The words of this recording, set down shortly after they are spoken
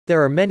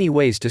There are many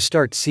ways to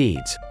start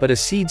seeds, but a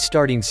seed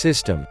starting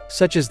system,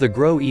 such as the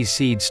Grow Ease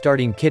Seed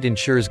Starting Kit,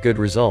 ensures good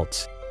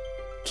results.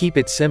 Keep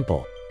it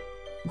simple.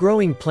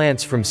 Growing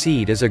plants from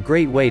seed is a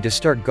great way to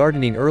start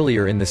gardening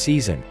earlier in the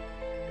season.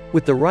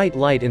 With the right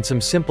light and some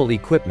simple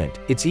equipment,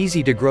 it's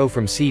easy to grow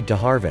from seed to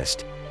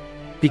harvest.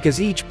 Because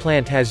each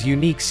plant has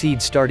unique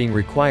seed starting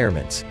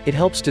requirements, it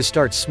helps to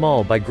start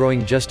small by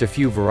growing just a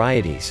few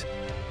varieties.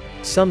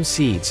 Some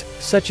seeds,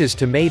 such as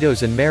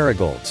tomatoes and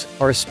marigolds,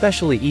 are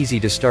especially easy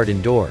to start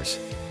indoors.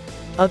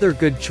 Other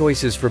good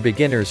choices for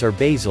beginners are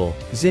basil,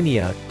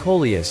 zinnia,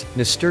 coleus,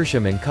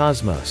 nasturtium and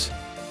cosmos.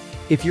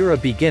 If you're a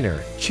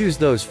beginner, choose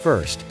those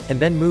first, and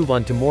then move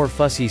on to more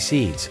fussy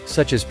seeds,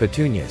 such as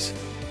petunias.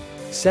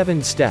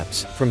 7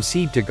 steps, from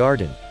seed to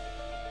garden.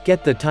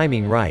 Get the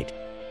timing right.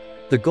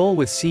 The goal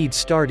with seed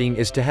starting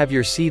is to have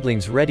your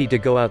seedlings ready to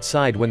go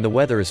outside when the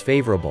weather is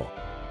favorable.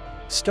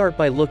 Start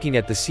by looking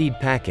at the seed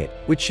packet,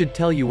 which should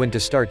tell you when to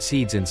start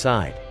seeds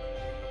inside.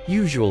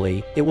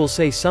 Usually, it will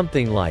say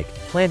something like,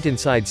 plant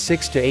inside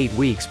 6 to 8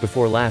 weeks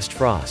before last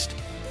frost.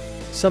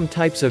 Some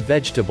types of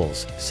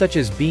vegetables, such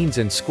as beans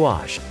and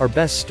squash, are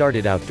best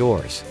started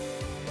outdoors.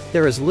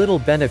 There is little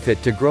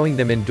benefit to growing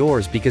them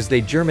indoors because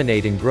they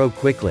germinate and grow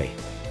quickly.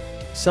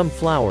 Some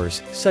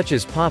flowers, such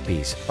as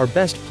poppies, are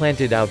best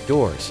planted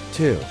outdoors,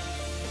 too.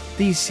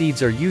 These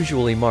seeds are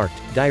usually marked,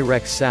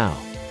 direct sow.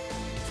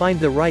 Find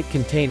the right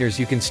containers.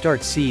 You can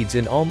start seeds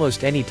in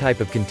almost any type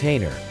of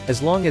container,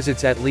 as long as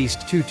it's at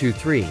least 2 to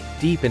 3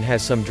 deep and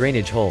has some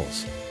drainage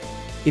holes.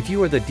 If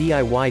you are the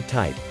DIY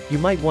type, you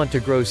might want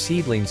to grow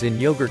seedlings in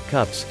yogurt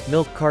cups,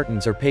 milk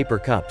cartons or paper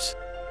cups.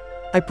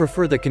 I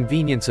prefer the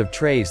convenience of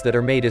trays that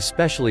are made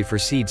especially for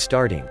seed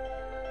starting.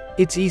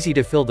 It's easy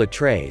to fill the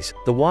trays,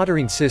 the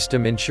watering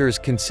system ensures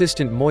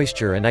consistent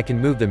moisture and I can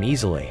move them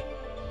easily.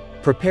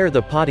 Prepare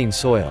the potting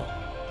soil.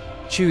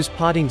 Choose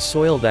potting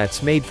soil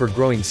that's made for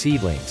growing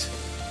seedlings.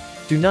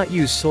 Do not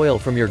use soil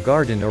from your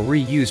garden or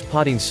reuse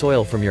potting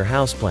soil from your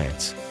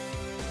houseplants.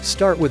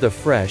 Start with a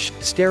fresh,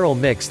 sterile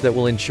mix that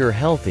will ensure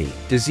healthy,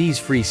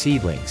 disease-free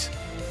seedlings.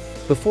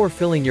 Before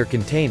filling your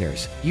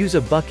containers, use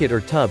a bucket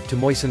or tub to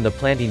moisten the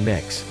planting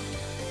mix.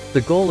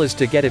 The goal is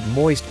to get it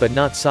moist but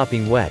not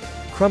sopping wet,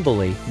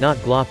 crumbly, not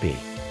gloppy.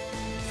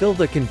 Fill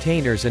the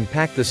containers and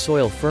pack the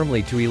soil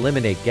firmly to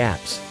eliminate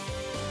gaps.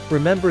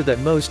 Remember that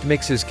most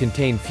mixes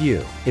contain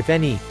few, if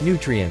any,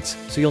 nutrients,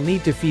 so you'll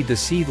need to feed the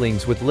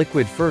seedlings with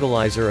liquid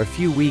fertilizer a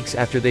few weeks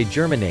after they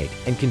germinate,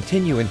 and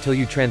continue until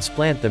you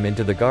transplant them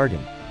into the garden.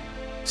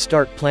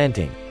 Start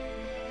planting.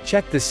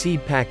 Check the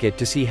seed packet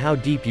to see how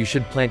deep you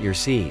should plant your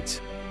seeds.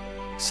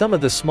 Some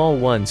of the small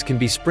ones can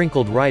be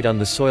sprinkled right on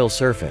the soil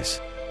surface.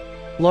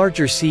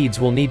 Larger seeds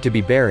will need to be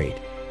buried.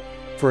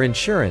 For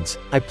insurance,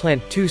 I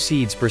plant 2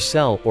 seeds per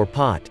cell or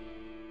pot.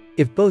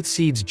 If both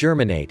seeds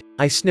germinate,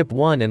 I snip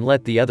one and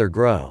let the other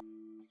grow.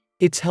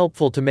 It's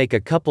helpful to make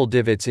a couple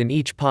divots in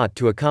each pot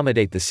to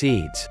accommodate the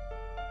seeds.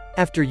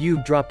 After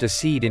you've dropped a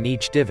seed in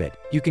each divot,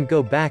 you can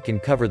go back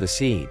and cover the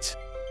seeds.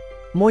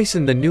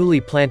 Moisten the newly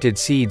planted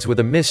seeds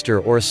with a mister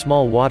or a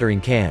small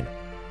watering can.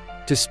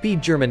 To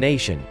speed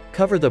germination,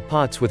 cover the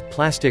pots with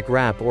plastic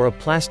wrap or a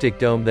plastic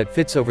dome that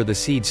fits over the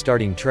seed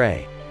starting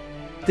tray.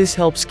 This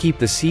helps keep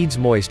the seeds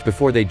moist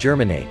before they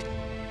germinate.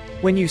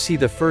 When you see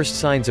the first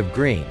signs of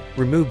green,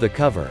 remove the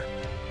cover.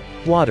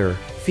 Water,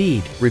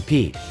 feed,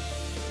 repeat.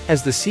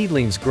 As the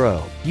seedlings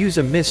grow, use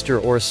a mister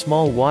or a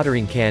small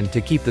watering can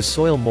to keep the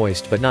soil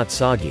moist but not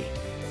soggy.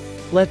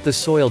 Let the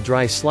soil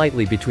dry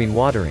slightly between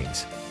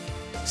waterings.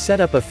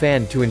 Set up a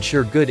fan to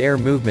ensure good air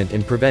movement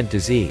and prevent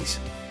disease.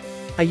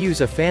 I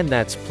use a fan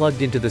that's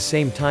plugged into the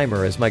same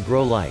timer as my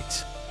grow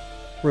lights.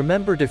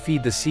 Remember to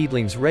feed the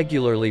seedlings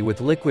regularly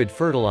with liquid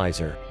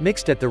fertilizer,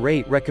 mixed at the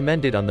rate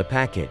recommended on the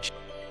package.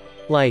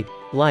 Light,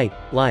 light,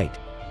 light.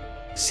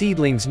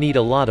 Seedlings need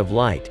a lot of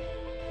light.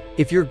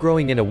 If you're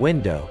growing in a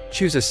window,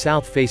 choose a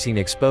south-facing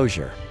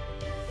exposure.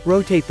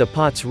 Rotate the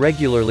pots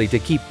regularly to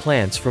keep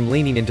plants from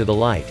leaning into the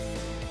light.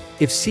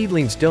 If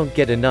seedlings don't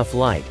get enough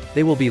light,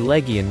 they will be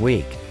leggy and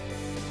weak.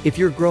 If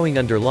you're growing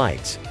under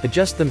lights,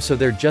 adjust them so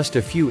they're just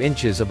a few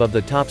inches above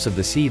the tops of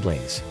the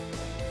seedlings.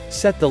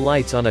 Set the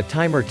lights on a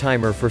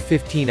timer for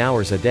 15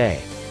 hours a day.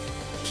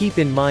 Keep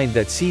in mind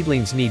that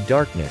seedlings need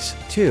darkness,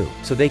 too,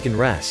 so they can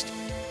rest.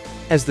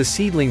 As the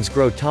seedlings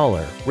grow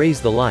taller,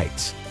 raise the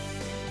lights.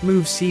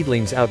 Move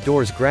seedlings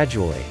outdoors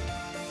gradually.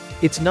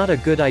 It's not a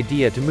good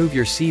idea to move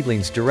your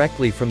seedlings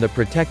directly from the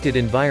protected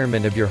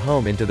environment of your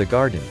home into the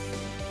garden.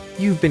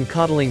 You've been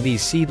coddling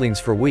these seedlings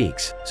for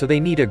weeks, so they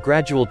need a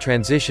gradual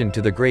transition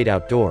to the great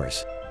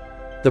outdoors.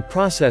 The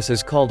process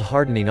is called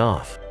hardening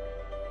off.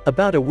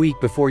 About a week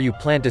before you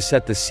plan to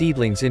set the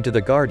seedlings into the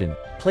garden,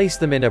 place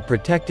them in a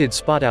protected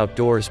spot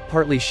outdoors,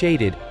 partly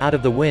shaded, out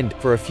of the wind,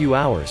 for a few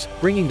hours,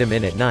 bringing them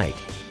in at night.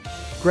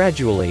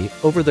 Gradually,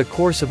 over the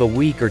course of a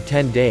week or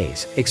 10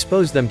 days,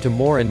 expose them to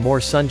more and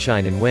more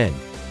sunshine and wind.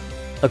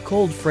 A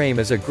cold frame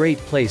is a great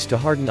place to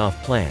harden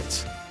off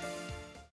plants.